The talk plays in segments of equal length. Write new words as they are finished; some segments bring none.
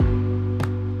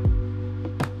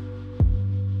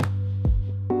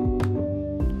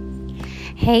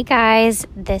Hey guys,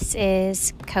 this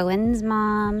is Cohen's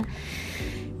mom,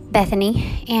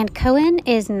 Bethany, and Cohen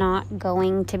is not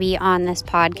going to be on this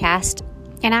podcast.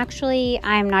 And actually,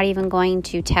 I'm not even going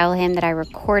to tell him that I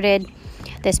recorded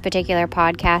this particular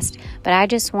podcast, but I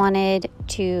just wanted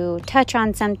to touch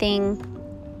on something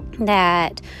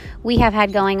that we have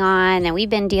had going on that we've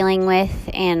been dealing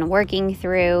with and working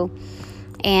through.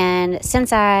 And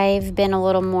since I've been a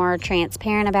little more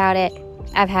transparent about it,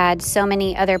 I've had so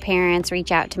many other parents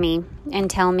reach out to me and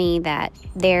tell me that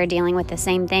they're dealing with the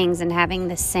same things and having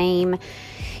the same,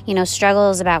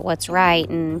 struggles about what's right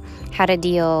and how to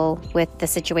deal with the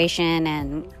situation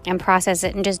and process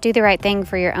it and just do the right thing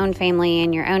for your own family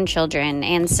and your own children.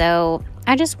 And so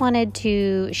I just wanted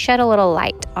to shed a little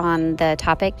light on the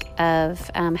topic of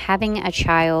having a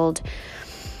child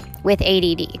with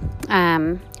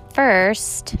ADD.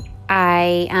 First,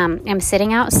 I am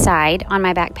sitting outside on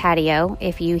my back patio.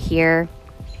 If you hear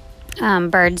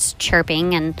birds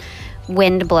chirping and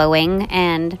wind blowing,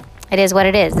 and it is what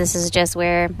it is. This is just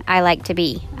where I like to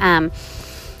be.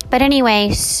 But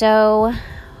anyway, so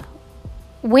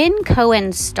when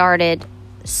Cohen started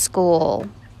school,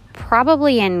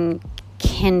 probably in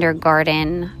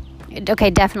kindergarten,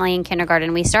 definitely in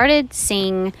kindergarten, we started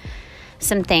seeing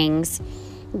some things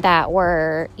that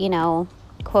were,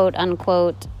 quote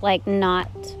unquote, like not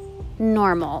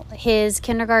normal. His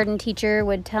kindergarten teacher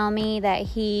would tell me that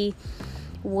he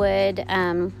would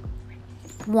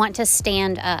want to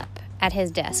stand up at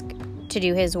his desk to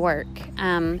do his work,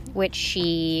 which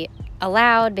she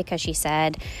allowed because she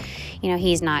said,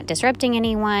 he's not disrupting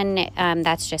anyone.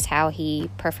 That's just how he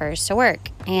prefers to work.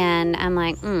 And I'm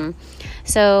like,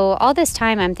 So all this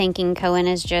time I'm thinking Cohen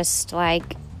is just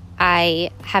like, I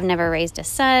have never raised a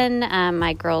son.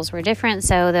 My girls were different.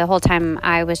 So the whole time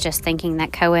I was just thinking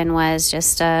that Cohen was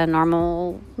just a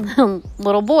normal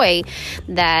little boy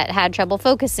that had trouble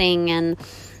focusing and,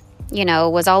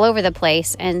 was all over the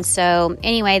place. And so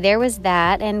anyway, there was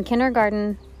that. And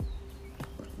kindergarten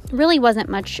really wasn't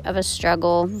much of a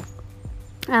struggle,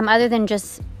 other than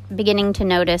just beginning to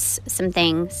notice some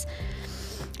things.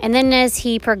 And then as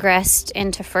he progressed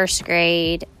into first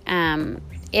grade,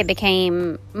 it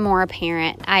became more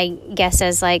apparent, I guess,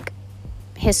 as like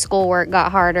his schoolwork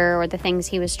got harder or the things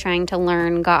he was trying to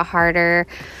learn got harder.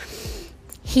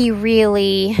 He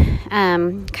really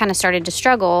kind of started to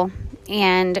struggle.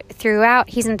 And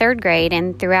he's in third grade,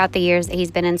 and throughout the years that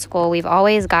he's been in school, we've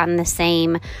always gotten the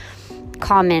same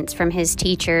comments from his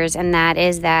teachers, and that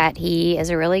is that he is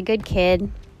a really good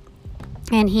kid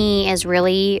and he is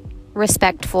really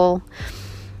respectful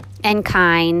and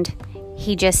kind.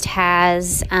 He just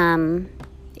has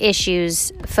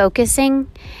issues focusing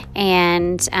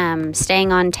and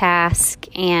staying on task,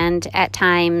 and at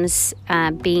times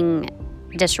being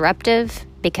disruptive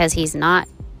because he's not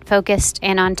focused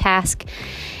and on task.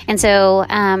 And so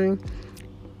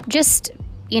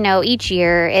each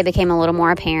year it became a little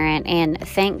more apparent, and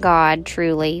thank God,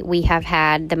 truly, we have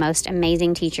had the most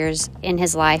amazing teachers in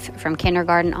his life from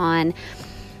kindergarten on.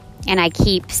 And I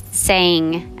keep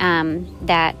saying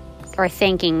that, or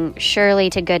thinking, surely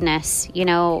to goodness,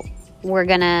 the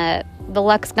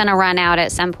luck's gonna run out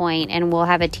at some point, and we'll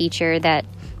have a teacher that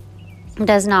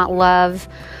does not love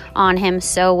on him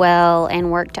so well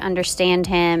and work to understand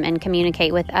him and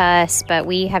communicate with us. But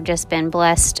we have just been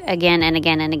blessed again and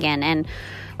again and again, and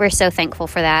we're so thankful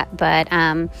for that. But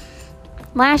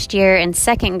last year in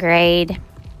second grade,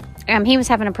 he was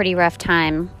having a pretty rough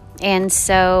time, and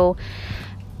so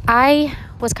I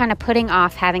was kind of putting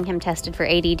off having him tested for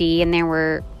ADD, and there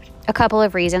were a couple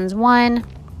of reasons. One,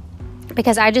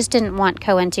 because I just didn't want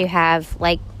Cohen to have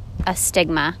like a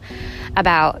stigma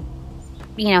about,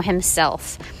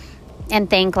 himself and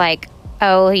think like,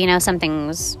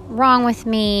 something's wrong with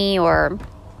me or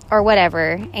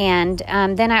whatever. And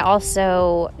then I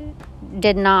also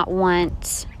did not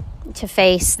want to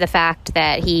face the fact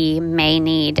that he may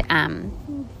need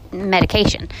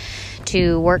medication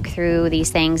to work through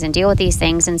these things and deal with these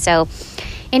things. And so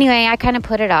anyway, I kind of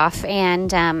put it off,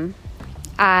 and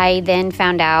I then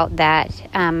found out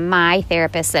that my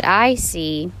therapist that I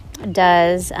see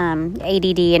does ADD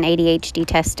and ADHD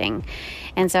testing.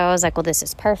 And so I was like, well, this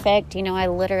is perfect. I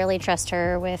literally trust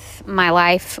her with my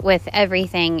life, with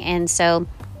everything. And so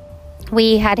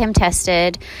we had him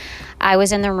tested. I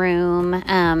was in the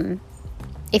room.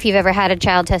 If you've ever had a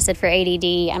child tested for ADD,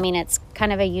 it's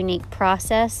kind of a unique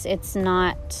process. It's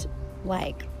not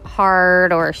like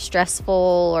hard or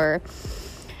stressful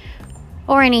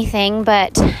or anything,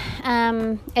 but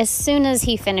as soon as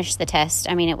he finished the test,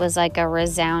 it was like a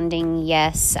resounding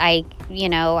yes. I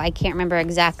can't remember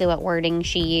exactly what wording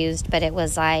she used, but it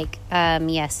was like,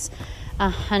 yes,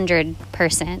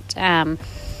 100%.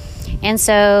 And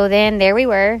so then there we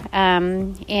were.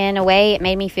 In a way, it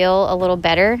made me feel a little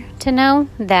better to know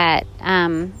that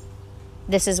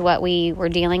this is what we were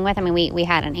dealing with. I mean, we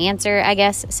had an answer, I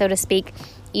guess, so to speak,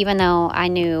 even though I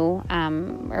knew,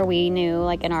 or we knew,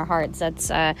 like, in our hearts,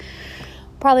 that's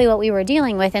probably what we were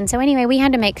dealing with. And so anyway, we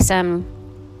had to make some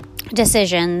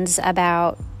decisions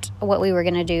about what we were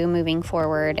going to do moving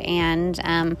forward. And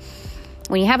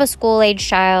when you have a school-age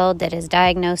child that is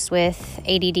diagnosed with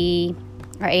ADD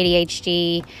or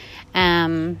ADHD,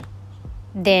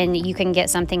 then you can get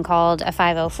something called a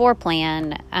 504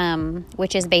 plan,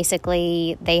 which is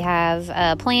basically they have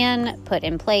a plan put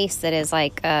in place that is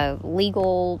like a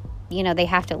legal, they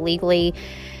have to legally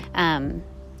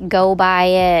go by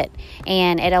it,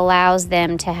 and it allows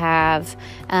them to have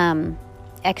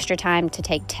extra time to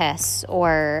take tests,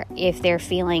 or if they're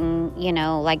feeling,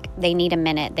 like they need a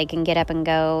minute, they can get up and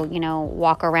go,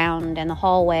 walk around in the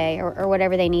hallway or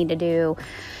whatever they need to do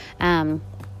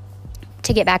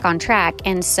to get back on track.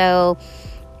 And so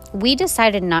we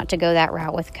decided not to go that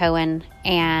route with Cohen.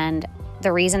 And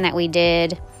the reason that we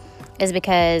did is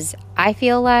because I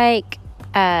feel like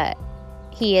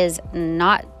he is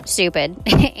not stupid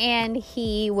and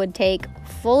he would take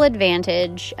full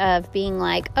advantage of being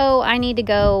like, oh, I need to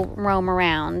go roam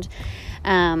around,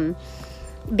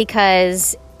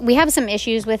 because we have some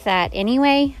issues with that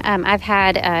anyway. I've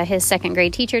had his second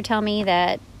grade teacher tell me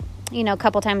that, a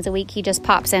couple times a week he just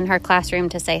pops in her classroom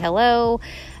to say hello.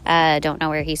 Don't know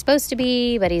where he's supposed to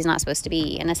be, but he's not supposed to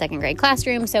be in a second grade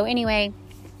classroom. So anyway,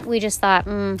 we just thought,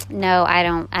 no, I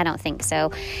don't think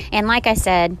so. And like I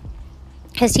said,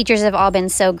 his teachers have all been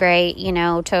so great,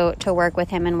 to work with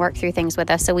him and work through things with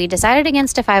us. So we decided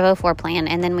against a 504 plan.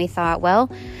 And then we thought, well,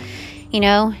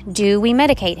 do we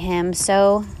medicate him?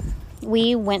 So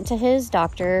we went to his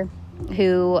doctor,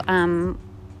 who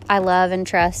I love and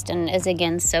trust and is,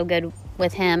 again, so good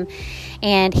with him.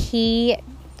 And he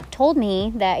told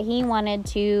me that he wanted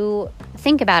to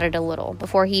think about it a little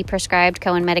before he prescribed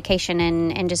Cohen medication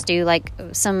and just do like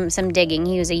some digging.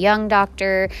 He was a young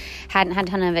doctor, hadn't had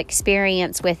a ton of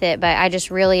experience with it, but I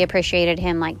just really appreciated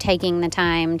him like taking the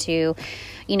time to,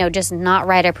 just not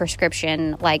write a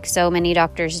prescription like so many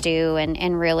doctors do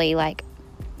and really like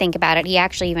think about it. He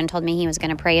actually even told me he was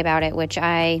going to pray about it, which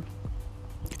I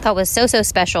thought was so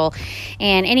special.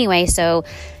 And anyway, so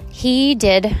we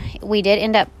did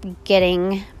end up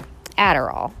getting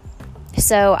Adderall.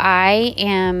 So I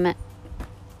am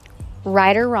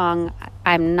right or wrong.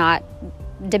 I'm not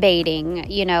debating,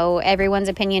 everyone's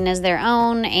opinion is their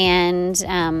own.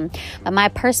 And, but my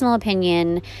personal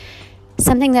opinion,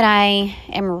 something that I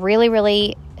am really,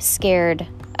 really scared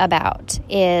about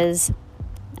is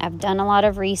I've done a lot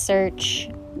of research.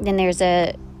 Then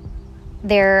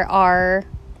there are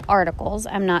articles.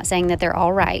 I'm not saying that they're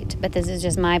all right, but this is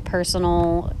just my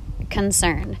personal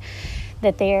concern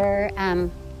that there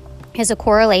is a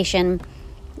correlation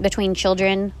between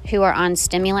children who are on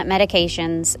stimulant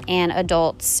medications and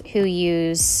adults who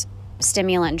use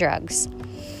stimulant drugs.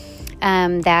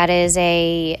 That is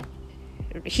a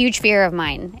huge fear of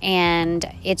mine, and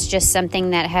it's just something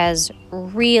that has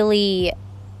really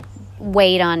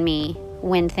weighed on me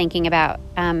when thinking about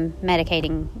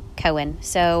medicating Cohen.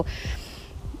 So,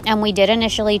 and we did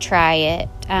initially try it.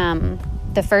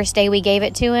 The first day we gave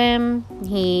it to him,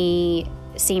 he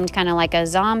seemed kind of like a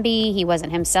zombie. He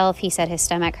wasn't himself. He said his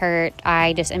stomach hurt.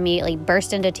 I just immediately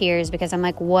burst into tears because I'm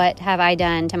like, what have I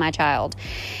done to my child?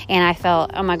 And I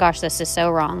felt, oh my gosh, this is so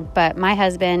wrong. But my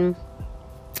husband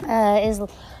is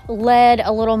led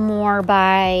a little more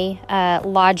by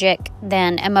logic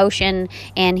than emotion,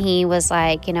 and he was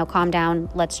like, calm down,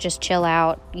 let's just chill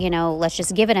out, let's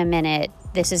just give it a minute,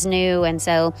 this is new. And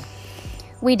so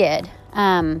we did.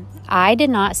 I did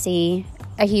not see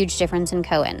a huge difference in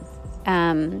Cohen.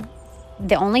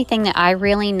 The only thing that I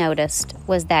really noticed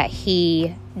was that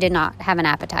he did not have an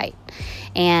appetite,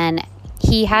 and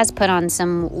he has put on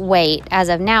some weight as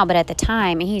of now, but at the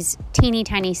time he's teeny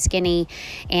tiny skinny,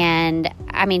 and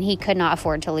I mean, he could not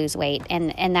afford to lose weight.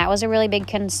 And that was a really big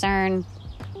concern.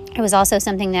 It was also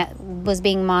something that was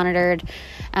being monitored,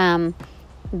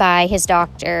 by his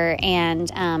doctor.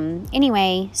 And,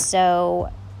 anyway, so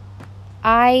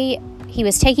he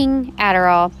was taking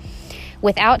Adderall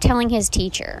without telling his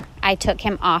teacher. I took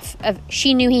him off of,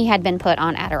 she knew he had been put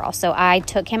on Adderall. So I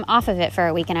took him off of it for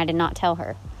a week, and I did not tell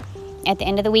her. At the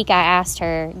end of the week, I asked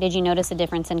her, did you notice a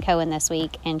difference in Cohen this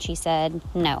week? And she said,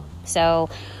 no. So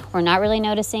we're not really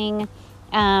noticing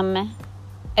a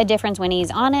difference when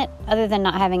he's on it, other than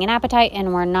not having an appetite,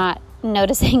 and we're not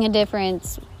noticing a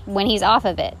difference when he's off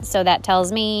of it. So that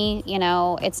tells me,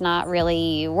 it's not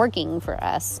really working for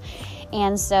us.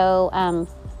 And so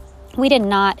we did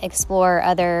not explore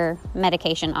other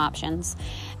medication options.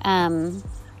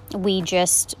 We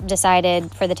just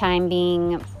decided for the time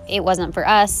being it wasn't for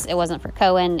us, it wasn't for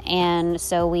Cohen, and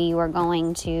so we were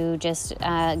going to just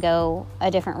go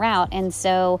a different route. And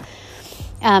so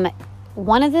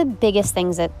one of the biggest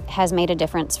things that has made a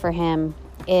difference for him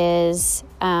is,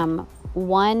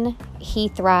 one, he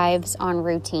thrives on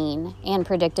routine and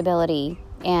predictability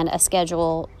and a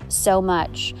schedule so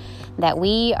much that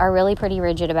we are really pretty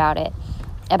rigid about it,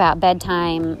 about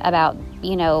bedtime, about,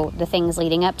 the things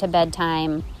leading up to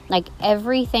bedtime. Like,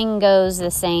 everything goes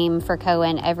the same for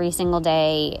Cohen every single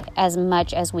day as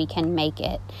much as we can make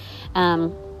it,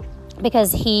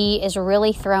 because he is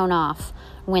really thrown off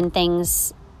when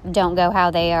things don't go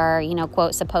how they are,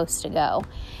 quote, supposed to go.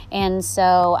 And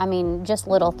so, just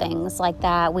little things like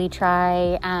that. We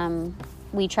try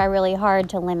really hard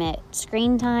to limit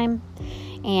screen time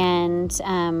and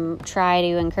try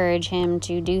to encourage him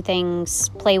to do things,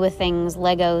 play with things,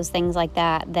 Legos, things like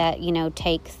that,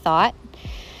 take thought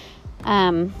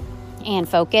and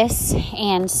focus.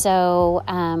 And so,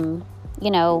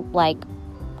 like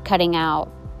cutting out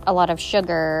a lot of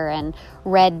sugar and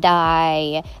red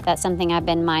dye, that's something I've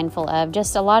been mindful of.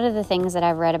 Just a lot of the things that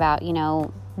I've read about,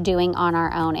 doing on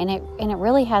our own, and it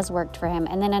really has worked for him.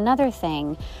 And then another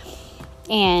thing,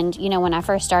 and when I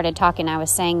first started talking, I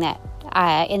was saying that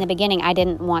in the beginning I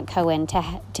didn't want Cohen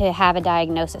to have a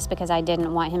diagnosis because I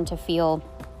didn't want him to feel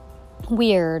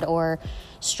weird or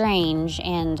strange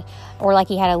or like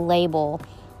he had a label.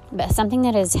 But something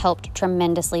that has helped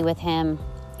tremendously with him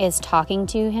is talking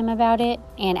to him about it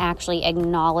and actually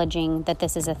acknowledging that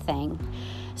this is a thing.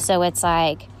 So it's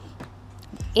like,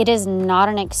 it is not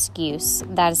an excuse.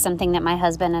 That is something that my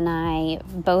husband and I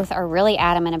both are really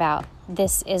adamant about.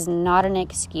 This is not an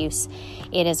excuse.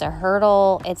 It is a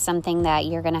hurdle. It's something that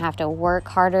you're going to have to work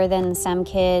harder than some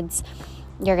kids.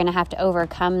 You're going to have to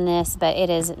overcome this, but it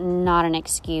is not an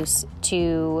excuse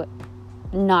to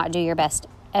not do your best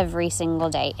every single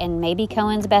day. And maybe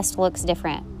Cohen's best looks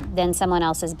different than someone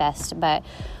else's best, but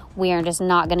we are just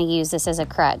not going to use this as a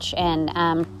crutch.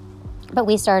 And but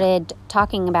we started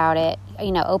talking about it,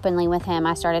 openly with him.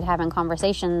 I started having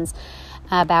conversations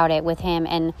about it with him,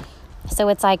 and so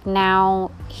it's like now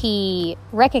he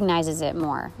recognizes it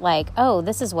more, like, oh,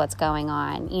 this is what's going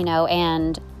on,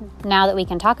 and now that we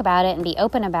can talk about it and be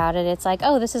open about it, it's like,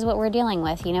 oh, this is what we're dealing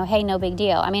with, hey, no big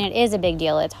deal. It is a big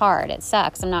deal. It's hard. It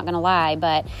sucks. I'm not going to lie,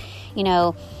 but,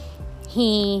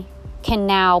 he can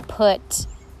now put,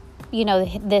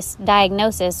 this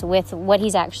diagnosis with what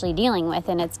he's actually dealing with,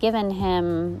 and it's given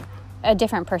him a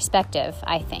different perspective,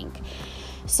 I think.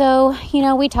 So,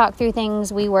 we talk through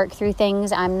things, we work through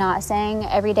things. I'm not saying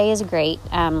every day is great.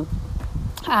 I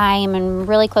am in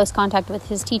really close contact with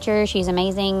his teacher. She's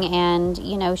amazing, and,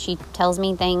 she tells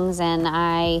me things, and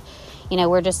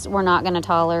we're not going to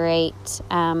tolerate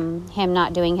him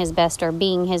not doing his best or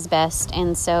being his best.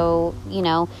 And so,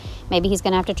 maybe he's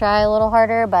going to have to try a little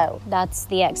harder, but that's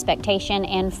the expectation.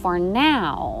 And for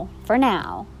now,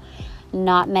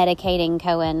 not medicating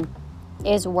Cohen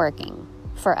is working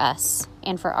for us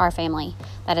and for our family.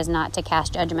 That is not to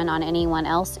cast judgment on anyone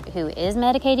else who is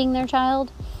medicating their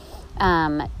child.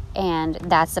 And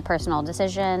that's a personal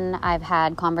decision. I've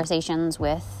had conversations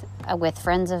with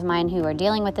friends of mine who are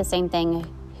dealing with the same thing,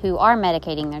 who are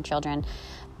medicating their children,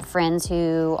 friends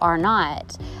who are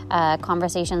not,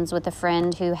 conversations with a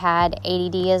friend who had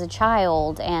ADD as a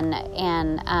child and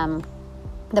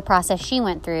the process she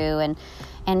went through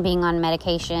and being on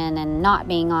medication and not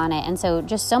being on it. And so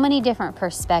just so many different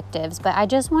perspectives. But I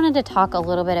just wanted to talk a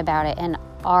little bit about it and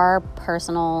our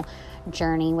personal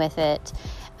journey with it.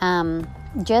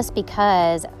 Just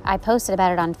because I posted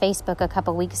about it on Facebook a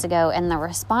couple weeks ago, and the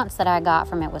response that I got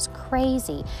from it was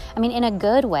crazy. In a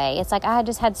good way. It's like I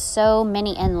just had so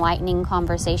many enlightening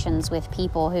conversations with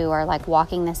people who are like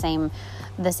walking the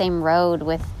same road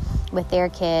with their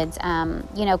kids.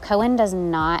 Cohen does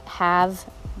not have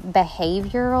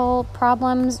behavioral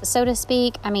problems, so to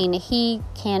speak. He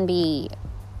can be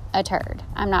a turd.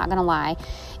 I'm not going to lie.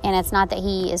 And it's not that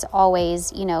he is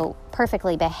always,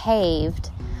 perfectly behaved.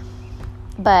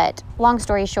 But long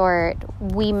story short,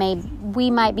 we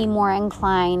might be more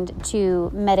inclined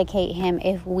to medicate him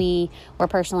if we were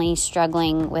personally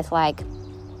struggling with like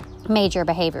major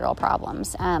behavioral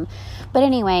problems. But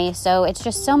anyway, so it's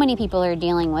just so many people are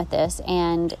dealing with this,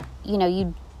 and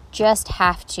you just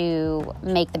have to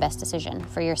make the best decision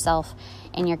for yourself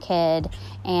and your kid,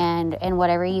 and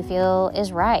whatever you feel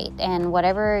is right, and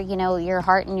whatever, your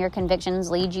heart and your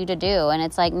convictions lead you to do. And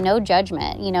it's like no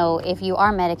judgment, if you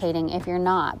are medicating, if you're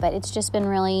not. But it's just been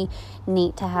really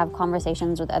neat to have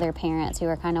conversations with other parents who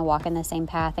are kind of walking the same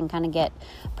path and kind of get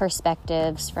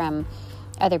perspectives from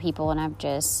other people, and I've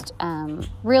just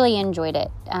really enjoyed it.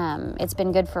 It's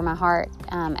been good for my heart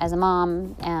as a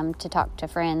mom to talk to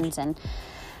friends and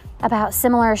about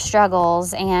similar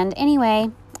struggles. And anyway,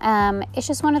 it's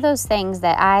just one of those things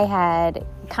that I had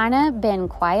kind of been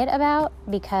quiet about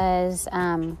because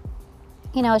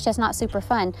it's just not super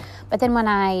fun. But then when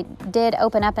I did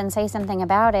open up and say something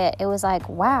about it, it was like,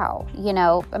 wow,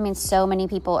 so many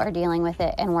people are dealing with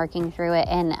it and working through it.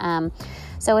 And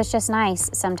so it's just nice.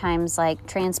 Sometimes like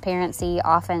transparency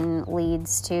often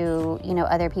leads to,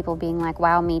 other people being like,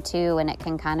 wow, me too. And it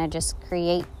can kind of just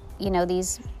create,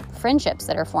 these friendships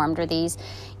that are formed, or these,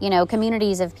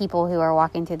 communities of people who are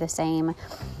walking through the same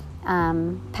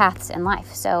paths in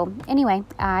life. So anyway,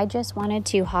 I just wanted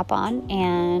to hop on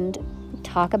and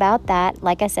talk about that.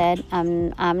 Like I said,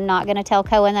 I'm not going to tell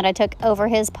Cohen that I took over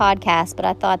his podcast, but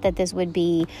I thought that this would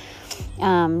be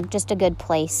just a good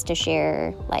place to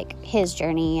share like his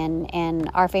journey and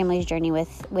our family's journey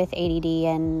with ADD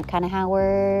and kind of how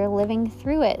we're living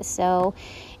through it. So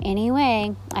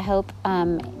anyway, I hope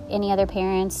any other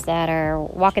parents that are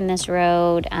walking this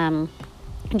road,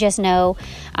 just know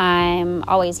I'm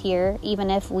always here, even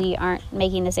if we aren't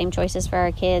making the same choices for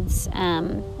our kids.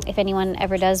 If anyone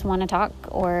ever does want to talk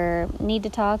or need to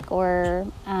talk or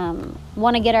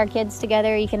want to get our kids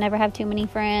together, you can never have too many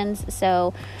friends.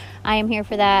 So I am here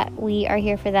for that. We are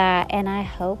here for that. And I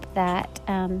hope that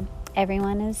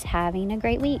everyone is having a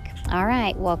great week. All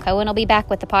right. Well, Cohen will be back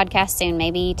with the podcast soon,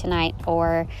 maybe tonight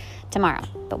or tomorrow.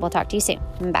 But we'll talk to you soon.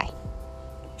 Bye.